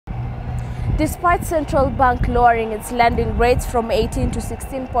Despite central bank lowering its lending rates from 18 to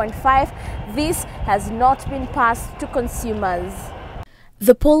 16.5, this has not been passed to consumers.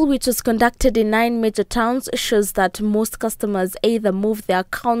 The poll, which was conducted in 9 major towns, shows that most customers either move their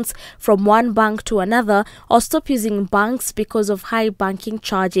accounts from one bank to another or stop using banks because of high banking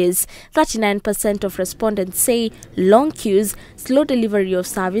charges. 39% of respondents say long queues, slow delivery of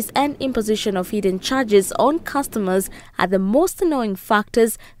service and imposition of hidden charges on customers are the most annoying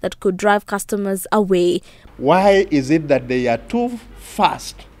factors that could drive customers away. Why is it that they are too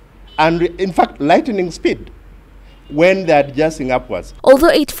fast and, in fact, lightning speed when they are adjusting upwards? Although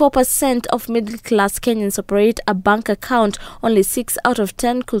 84% of middle-class Kenyans operate a bank account, only 6 out of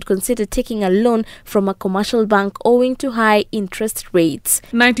 10 could consider taking a loan from a commercial bank owing to high interest rates.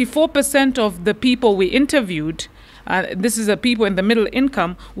 94% of the people we interviewed, this is people in the middle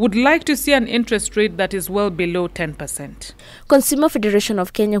income, would like to see an interest rate that is well below 10%. Consumer Federation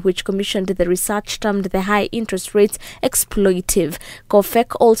of Kenya, which commissioned the research, termed the high interest rates exploitive.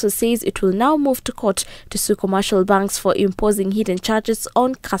 COFEC also says it will now move to court to sue commercial banks for imposing hidden charges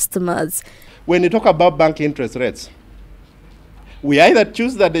on customers. When you talk about bank interest rates, we either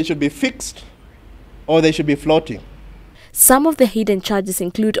choose that they should be fixed or they should be floating. Some of the hidden charges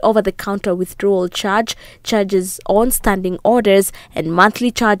include over-the-counter withdrawal charge, charges on standing orders, and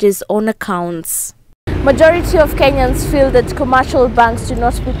monthly charges on accounts. Majority of Kenyans feel that commercial banks do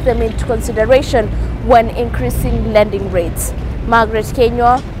not put them into consideration when increasing lending rates. Margaret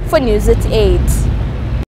Kenywa for News at 8.